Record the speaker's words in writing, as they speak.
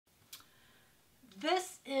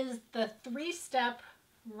This is the 3-step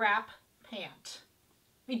wrap pant.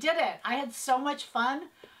 We did it. I had so much fun.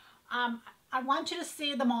 I want you to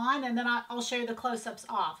see them on and then I'll show you the close-ups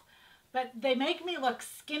off. But they make me look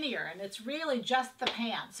skinnier and it's really just the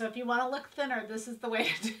pant. So if you want to look thinner, this is the way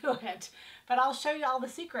to do it. But I'll show you all the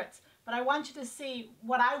secrets. But I want you to see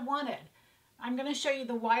what I wanted. I'm going to show you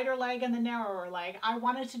the wider leg and the narrower leg. I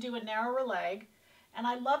wanted to do a narrower leg. And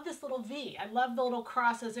I love this little V. I love the little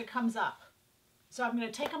cross as it comes up. So I'm going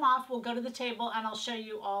to take them off. We'll go to the table and I'll show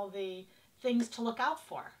you all the things to look out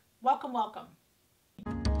for. Welcome, welcome.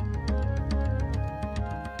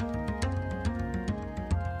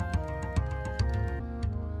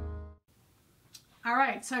 All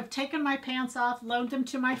right, so I've taken my pants off, loaned them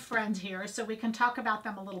to my friend here so we can talk about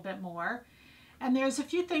them a little bit more. And there's a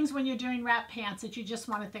few things when you're doing wrap pants that you just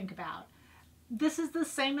want to think about. This is the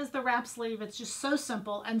same as the wrap sleeve. It's just so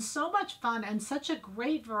simple and so much fun and such a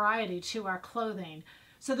great variety to our clothing.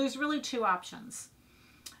 So there's really two options.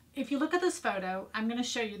 If you look at this photo, I'm going to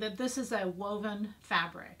show you that this is a woven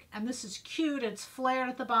fabric. And this is cute. It's flared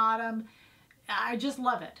at the bottom. I just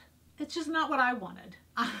love it. It's just not what I wanted.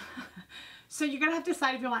 So you're going to have to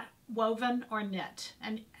decide if you want woven or knit.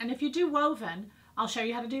 And if you do woven, I'll show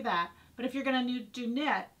you how to do that. But if you're going to do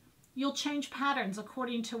knit, you'll change patterns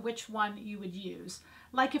according to which one you would use.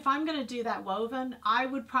 Like if I'm going to do that woven, I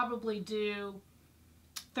would probably do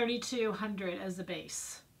 3200 as the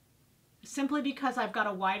base. Simply because I've got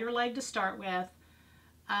a wider leg to start with,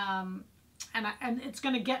 and it's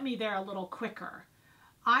going to get me there a little quicker.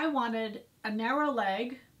 I wanted a narrow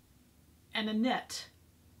leg and a knit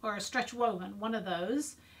or a stretch woven, one of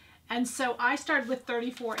those. And so I started with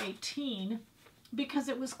 3418 because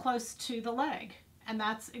it was close to the leg. And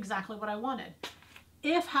that's exactly what I wanted.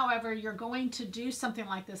 If, however, you're going to do something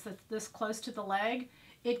like this that's this close to the leg,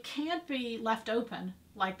 it can't be left open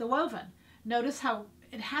like the woven. Notice how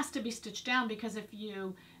it has to be stitched down, because if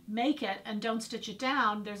you make it and don't stitch it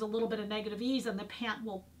down, there's a little bit of negative ease and the pant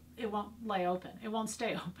it won't lay open. It won't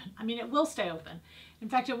stay open. I mean, it will stay open. In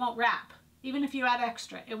fact, it won't wrap. Even if you add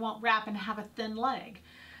extra, it won't wrap and have a thin leg.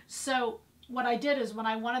 So what I did is when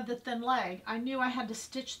I wanted the thin leg, I knew I had to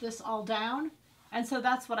stitch this all down. And so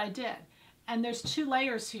that's what I did. And there's 2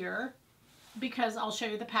 layers here because I'll show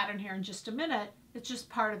you the pattern here in just a minute. It's just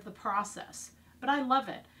part of the process, but I love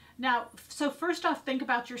it. Now, so first off, think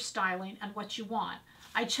about your styling and what you want.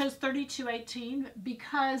 I chose 3218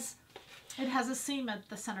 because it has a seam at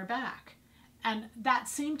the center back. And that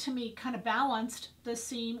seam to me kind of balanced the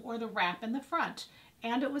seam or the wrap in the front.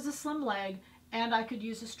 And it was a slim leg and I could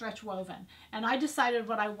use a stretch woven. And I decided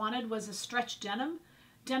what I wanted was a stretch denim.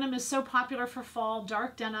 Denim is so popular for fall,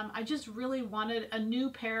 dark denim. I just really wanted a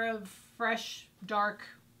new pair of fresh, dark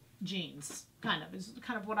jeans, is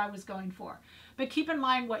kind of what I was going for. But keep in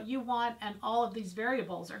mind what you want, and all of these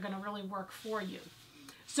variables are going to really work for you.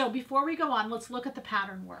 So before we go on, let's look at the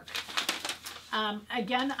pattern work.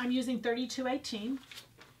 Again, I'm using 3218.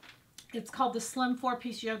 It's called the Slim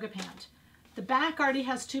 4-piece yoga pant. The back already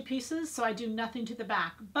has 2 pieces, so I do nothing to the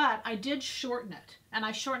back, but I did shorten it, and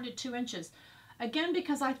I shortened it 2 inches. Again,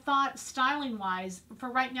 because I thought styling-wise, for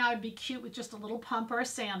right now it'd be cute with just a little pump or a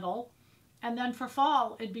sandal. And then for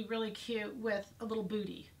fall, it'd be really cute with a little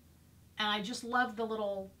booty. And I just love the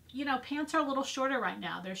little, pants are a little shorter right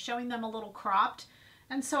now. They're showing them a little cropped.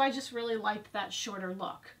 And so I just really liked that shorter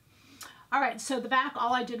look. All right, so the back,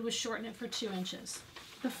 all I did was shorten it for 2 inches.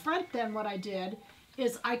 The front then, what I did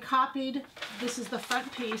is I copied, this is the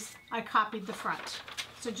front piece, I copied the front.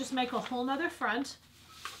 So just make a whole nother front.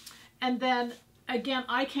 And then again,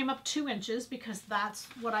 I came up 2 inches because that's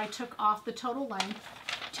what I took off the total length.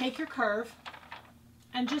 Take your curve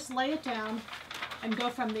and just lay it down and go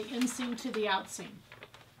from the inseam to the outseam.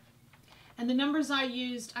 And the numbers I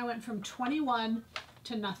used, I went from 21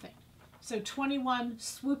 to nothing. So 21,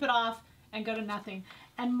 swoop it off and go to nothing.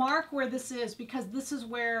 And mark where this is, because this is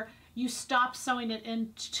where you stop sewing it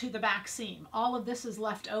into the back seam. All of this is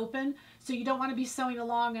left open, so you don't want to be sewing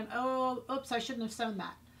along and, oh, oops, I shouldn't have sewn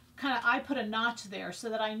that. I put a notch there so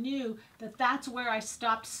that I knew that that's where I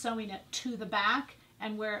stopped sewing it to the back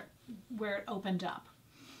and where it opened up.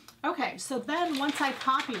 Okay, so then once I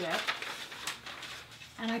copied it,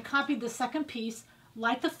 and I copied the second piece,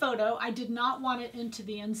 like the photo, I did not want it into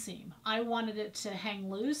the inseam. I wanted it to hang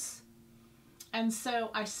loose, and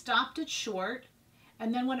so I stopped it short,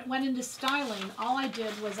 and then when it went into styling, all I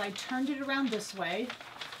did was I turned it around this way,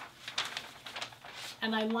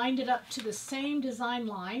 and I lined it up to the same design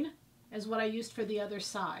line as what I used for the other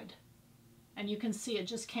side. And you can see it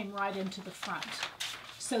just came right into the front.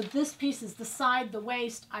 So this piece is the side, the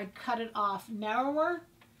waist, I cut it off narrower,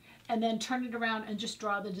 and then turn it around and just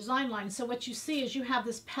draw the design line. So what you see is you have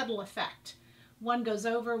this pedal effect. One goes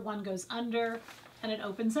over, one goes under, and it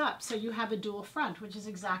opens up. So you have a dual front, which is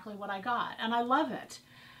exactly what I got. And I love it.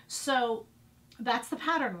 So that's the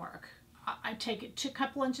pattern work. I take it a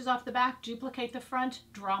couple inches off the back, duplicate the front,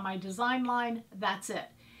 draw my design line. That's it.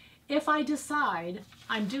 If I decide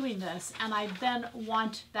I'm doing this and I then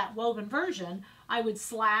want that woven version, I would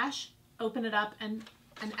slash, open it up, and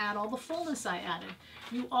add all the fullness I added.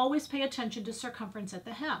 You always pay attention to circumference at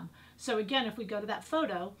the hem. So again, if we go to that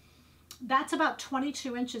photo, that's about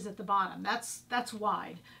 22 inches at the bottom. That's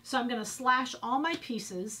wide. So I'm going to slash all my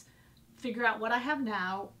pieces, figure out what I have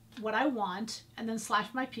now, what I want, and then slash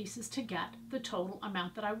my pieces to get the total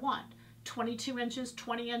amount that I want. 22 inches,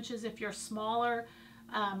 20 inches if you're smaller.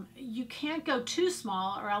 You can't go too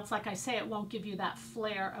small, or else, like I say, it won't give you that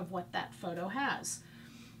flare of what that photo has.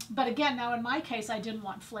 But again, now in my case, I didn't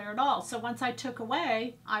want flare at all. So once I took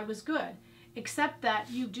away, I was good. Except that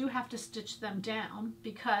you do have to stitch them down,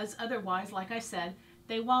 because otherwise, like I said,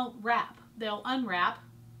 they won't wrap. They'll unwrap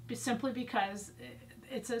simply because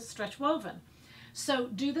it's a stretch woven. So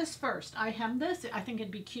do this first. I hemmed this. I think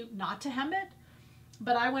it'd be cute not to hem it,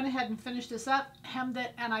 but I went ahead and finished this up, hemmed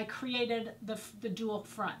it, and I created the dual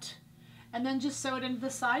front. And then just sew it into the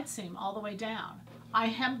side seam all the way down. I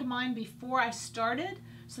hemmed mine before I started,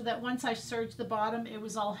 so that once I serged the bottom, it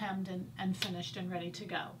was all hemmed and finished and ready to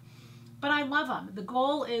go. But I love them. The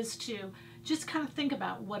goal is to just kind of think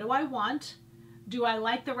about, what do I want? Do I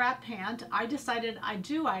like the wrap pant? I decided I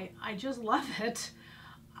do. I just love it.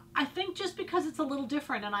 I think just because it's a little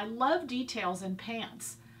different, and I love details in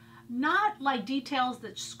pants. Not like details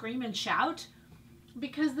that scream and shout,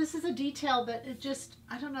 because this is a detail that it just,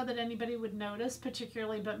 I don't know that anybody would notice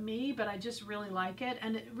particularly but me, but I just really like it.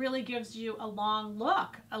 And it really gives you a long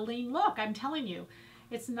look, a lean look. I'm telling you,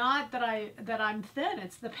 it's not that I'm thin,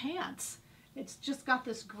 it's the pants. It's just got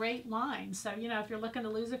this great line. So, you know, if you're looking to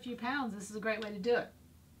lose a few pounds, this is a great way to do it.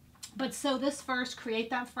 But sew this first, create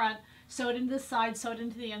that front, sew it into the side, sew it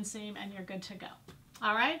into the inseam, and you're good to go.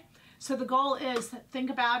 All right? So the goal is, think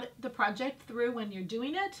about the project through when you're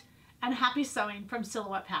doing it, and happy sewing from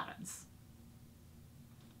Silhouette Patterns.